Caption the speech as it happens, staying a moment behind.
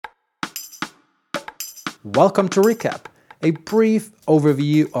Welcome to Recap, a brief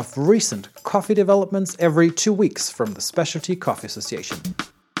overview of recent coffee developments every 2 weeks from the Specialty Coffee Association.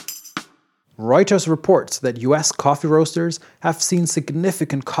 Reuters reports that US coffee roasters have seen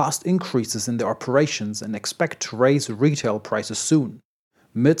significant cost increases in their operations and expect to raise retail prices soon.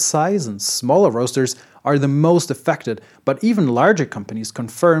 Mid-size and smaller roasters are the most affected, but even larger companies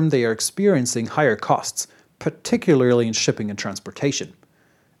confirm they are experiencing higher costs, particularly in shipping and transportation.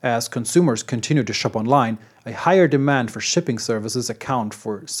 As consumers continue to shop online, a higher demand for shipping services account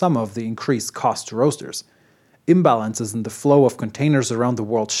for some of the increased cost to roasters. Imbalances in the flow of containers around the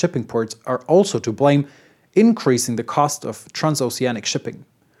world's shipping ports are also to blame, increasing the cost of transoceanic shipping.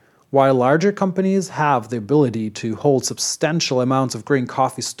 While larger companies have the ability to hold substantial amounts of green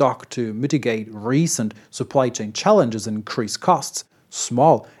coffee stock to mitigate recent supply chain challenges and increase costs,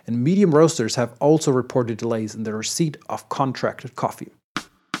 small and medium roasters have also reported delays in the receipt of contracted coffee.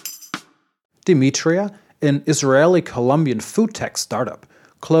 Demetria, an Israeli-Colombian food tech startup,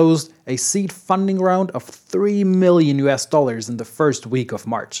 closed a seed funding round of $3 million in the first week of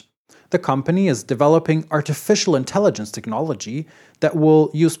March. The company is developing artificial intelligence technology that will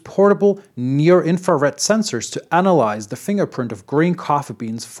use portable near-infrared sensors to analyze the fingerprint of green coffee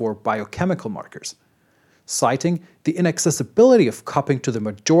beans for biochemical markers. Citing the inaccessibility of cupping to the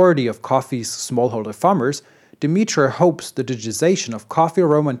majority of coffee's smallholder farmers, Demetria hopes the digitization of coffee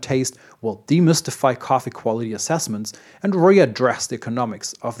aroma and taste will demystify coffee quality assessments and readdress the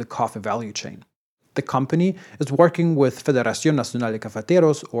economics of the coffee value chain. The company is working with Federación Nacional de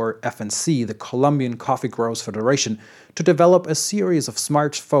Cafeteros, or FNC, the Colombian Coffee Growers Federation, to develop a series of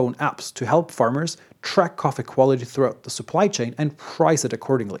smartphone apps to help farmers track coffee quality throughout the supply chain and price it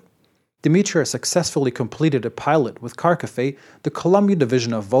accordingly. Demetria successfully completed a pilot with Carcafe, the Colombian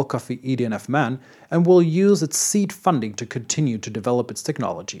division of Volcafe EDNF Man, and will use its seed funding to continue to develop its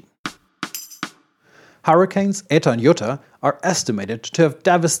technology. Hurricanes Eta and Iota are estimated to have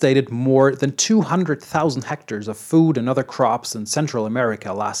devastated more than 200,000 hectares of food and other crops in Central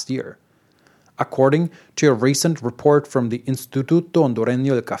America last year. According to a recent report from the Instituto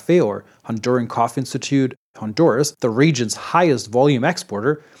Hondureño del Café, or Honduran Coffee Institute, Honduras, the region's highest volume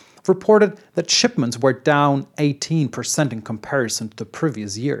exporter, reported that shipments were down 18% in comparison to the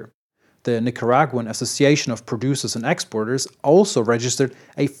previous year. The Nicaraguan Association of Producers and Exporters also registered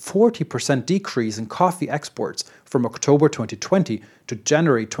a 40% decrease in coffee exports from October 2020 to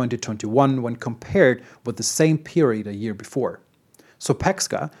January 2021 when compared with the same period a year before.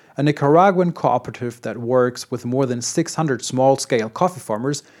 Sopexca, a Nicaraguan cooperative that works with more than 600 small-scale coffee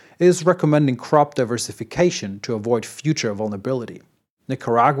farmers, is recommending crop diversification to avoid future vulnerability.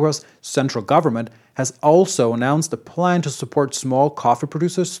 Nicaragua's central government has also announced a plan to support small coffee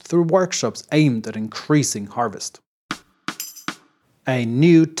producers through workshops aimed at increasing harvest. A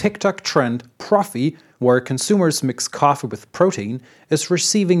new TikTok trend, Profi, where consumers mix coffee with protein, is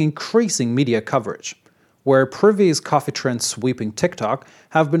receiving increasing media coverage. Where previous coffee trends sweeping TikTok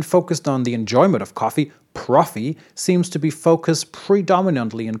have been focused on the enjoyment of coffee, Profi seems to be focused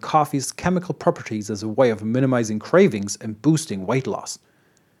predominantly on coffee's chemical properties as a way of minimizing cravings and boosting weight loss.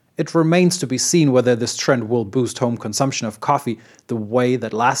 It remains to be seen whether this trend will boost home consumption of coffee the way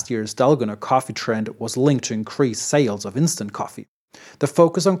that last year's Dalgona coffee trend was linked to increased sales of instant coffee. The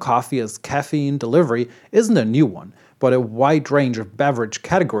focus on coffee as caffeine delivery isn't a new one, but a wide range of beverage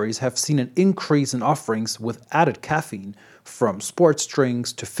categories have seen an increase in offerings with added caffeine, from sports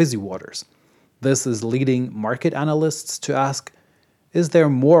drinks to fizzy waters. This is leading market analysts to ask, is there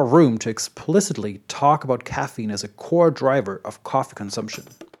more room to explicitly talk about caffeine as a core driver of coffee consumption?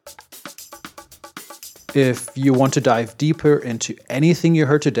 If you want to dive deeper into anything you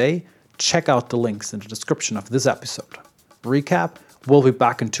heard today, check out the links in the description of this episode. Recap will be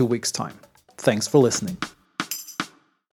back in 2 weeks' time. Thanks for listening.